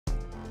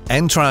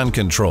Entron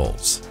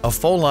Controls, a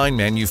full-line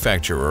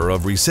manufacturer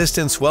of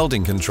resistance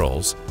welding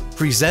controls,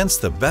 presents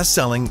the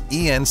best-selling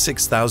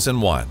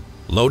EN6001,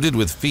 loaded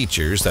with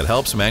features that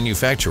helps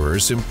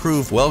manufacturers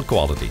improve weld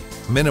quality,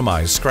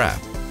 minimize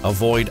scrap,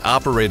 avoid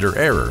operator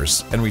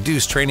errors, and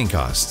reduce training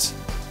costs.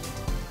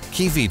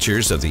 Key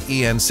features of the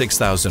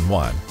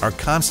EN6001 are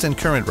constant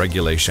current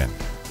regulation,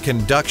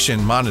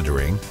 conduction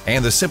monitoring,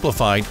 and the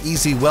simplified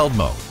EZ Weld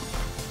mode.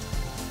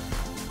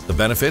 The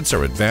benefits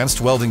are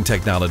advanced welding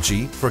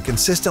technology for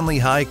consistently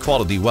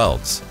high-quality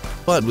welds,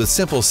 but with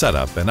simple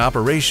setup and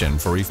operation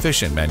for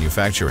efficient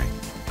manufacturing.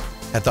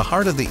 At the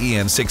heart of the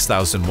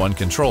EN6001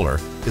 controller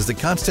is the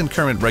constant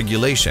current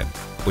regulation,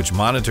 which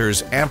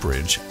monitors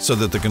amperage so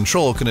that the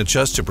control can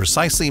adjust to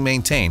precisely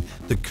maintain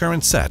the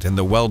current set in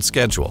the weld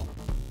schedule.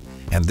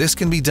 And this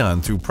can be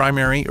done through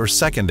primary or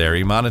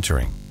secondary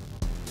monitoring.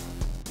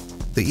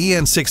 The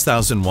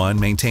EN6001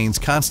 maintains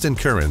constant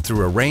current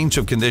through a range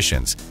of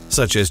conditions,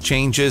 such as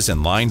changes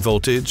in line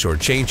voltage or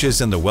changes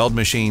in the weld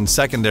machine's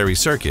secondary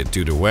circuit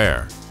due to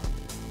wear.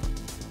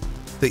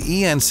 The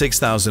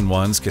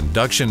EN6001's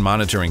conduction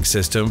monitoring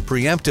system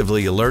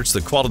preemptively alerts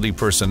the quality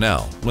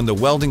personnel when the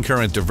welding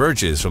current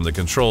diverges from the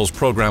control's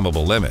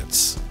programmable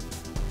limits.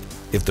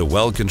 If the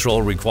weld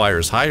control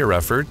requires higher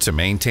effort to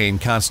maintain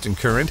constant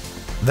current,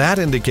 that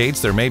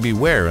indicates there may be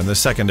wear in the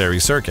secondary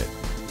circuit.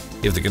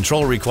 If the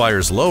control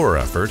requires lower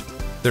effort,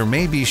 there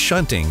may be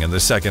shunting in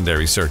the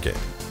secondary circuit.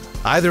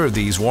 Either of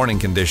these warning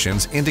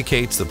conditions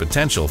indicates the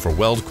potential for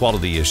weld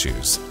quality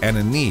issues and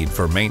a need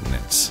for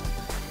maintenance.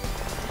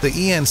 The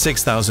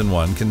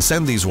EN6001 can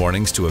send these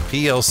warnings to a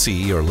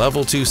PLC or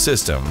Level 2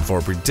 system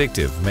for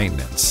predictive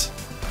maintenance.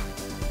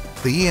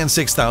 The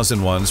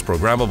EN6001's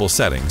programmable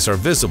settings are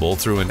visible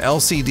through an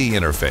LCD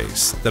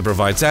interface that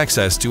provides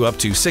access to up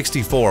to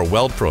 64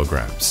 weld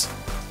programs.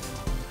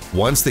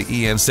 Once the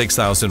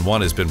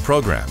EN6001 has been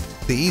programmed,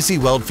 the EZ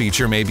Weld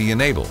feature may be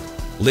enabled,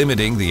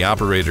 limiting the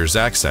operator's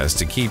access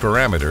to key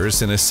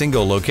parameters in a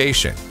single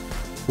location,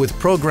 with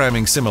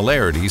programming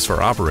similarities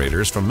for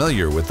operators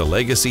familiar with the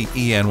legacy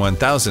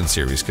EN1000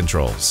 series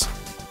controls.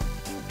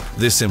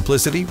 This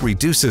simplicity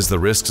reduces the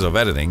risks of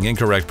editing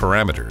incorrect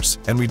parameters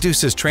and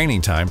reduces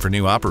training time for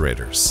new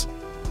operators.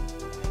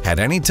 At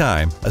any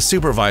time, a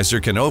supervisor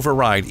can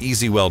override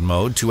EZ Weld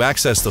mode to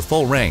access the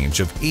full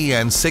range of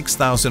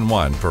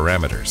EN6001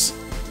 parameters.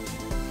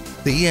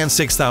 The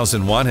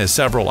EN6001 has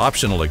several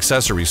optional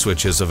accessory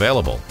switches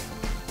available,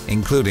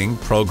 including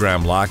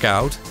Program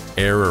Lockout,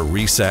 Error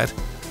Reset,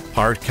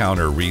 Part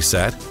Counter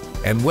Reset,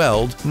 and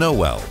Weld No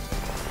Weld.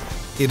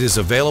 It is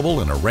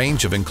available in a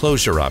range of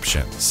enclosure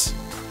options,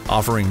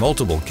 offering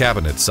multiple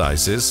cabinet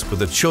sizes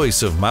with a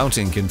choice of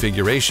mounting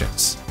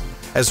configurations,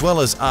 as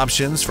well as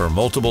options for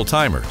multiple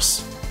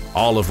timers,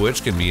 all of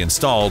which can be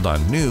installed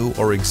on new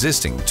or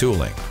existing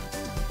tooling.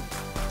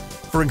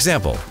 For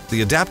example,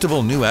 the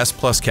adaptable new S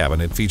Plus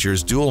cabinet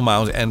features dual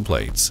mount end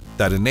plates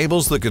that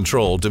enables the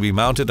control to be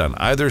mounted on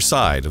either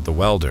side of the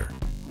welder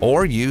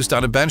or used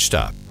on a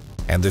benchtop,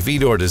 and the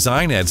V-door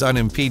design adds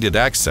unimpeded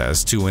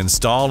access to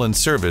install and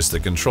service the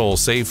control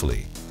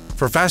safely.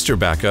 For faster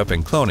backup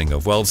and cloning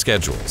of weld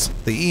schedules,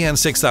 the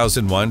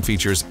EN6001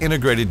 features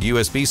integrated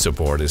USB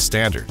support as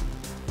standard.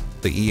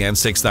 The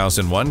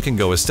EN6001 can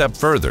go a step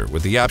further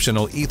with the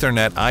optional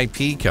Ethernet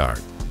IP card,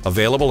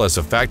 available as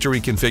a factory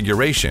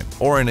configuration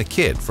or in a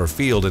kit for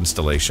field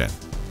installation.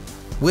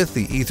 With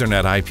the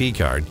Ethernet IP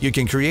card, you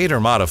can create or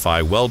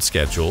modify weld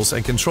schedules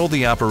and control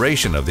the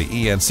operation of the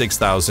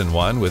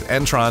EN6001 with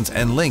Entron's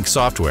EnLink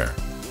software,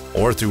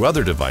 or through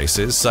other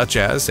devices such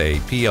as a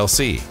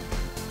PLC.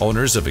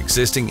 Owners of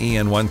existing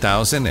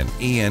EN1000 and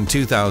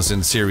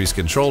EN2000 series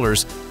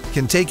controllers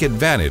can take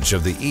advantage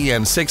of the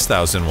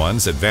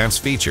EN6001's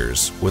advanced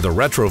features with a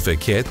retrofit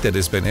kit that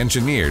has been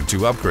engineered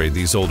to upgrade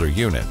these older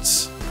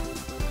units.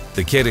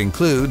 The kit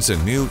includes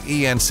a new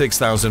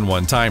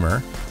EN6001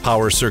 timer,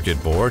 power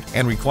circuit board,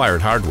 and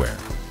required hardware.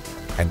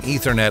 An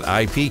Ethernet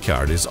IP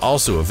card is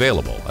also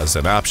available as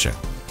an option.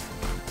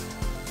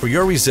 For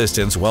your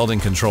resistance welding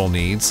control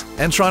needs,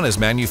 Entron is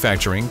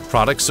manufacturing,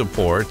 product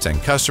support,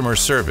 and customer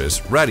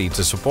service ready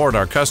to support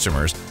our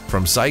customers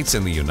from sites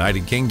in the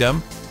United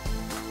Kingdom,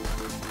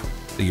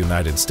 the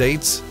United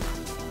States,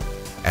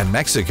 and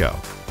Mexico.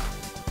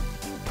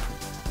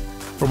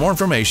 For more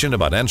information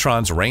about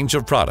Entron's range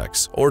of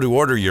products or to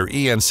order your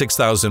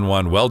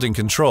EN6001 welding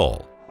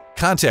control,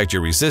 contact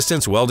your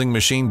resistance welding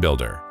machine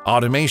builder,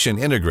 automation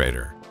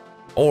integrator,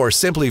 or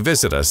simply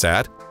visit us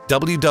at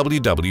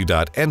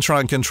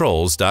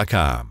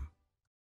www.entroncontrols.com.